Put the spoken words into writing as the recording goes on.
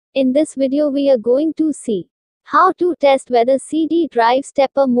In this video we are going to see how to test whether CD drive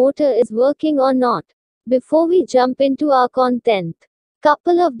stepper motor is working or not. Before we jump into our content,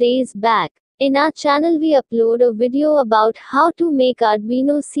 couple of days back, in our channel we upload a video about how to make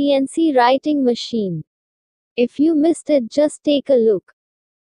Arduino CNC writing machine. If you missed it, just take a look.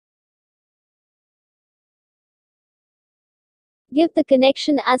 Give the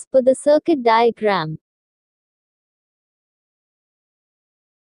connection as per the circuit diagram.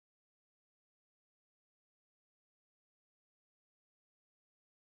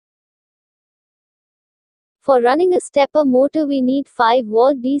 For running a stepper motor we need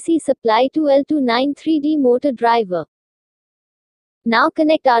 5-volt DC supply to L293D motor driver. Now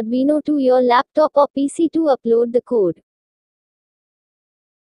connect Arduino to your laptop or PC to upload the code.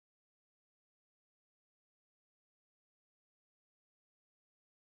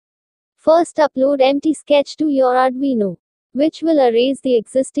 First upload empty sketch to your Arduino, which will erase the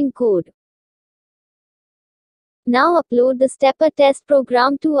existing code. Now upload the stepper test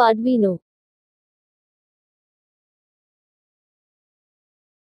program to Arduino.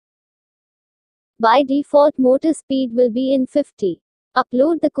 By default motor speed will be in 50.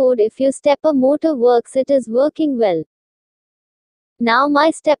 Upload the code. If your stepper motor works, it is working well. Now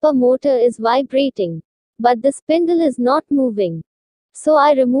my stepper motor is vibrating, but the spindle is not moving. So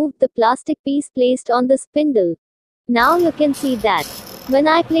I removed the plastic piece placed on the spindle. Now you can see that when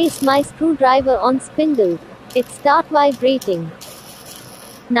I place my screwdriver on spindle, it start vibrating.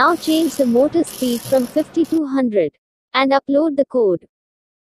 Now change the motor speed from 50 to 100 and upload the code.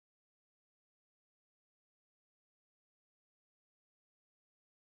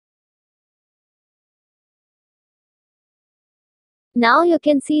 Now you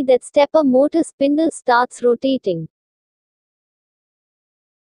can see that stepper motor spindle starts rotating.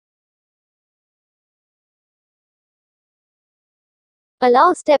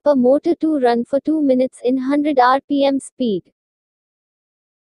 Allow stepper motor to run for 2 minutes in 100 RPM speed.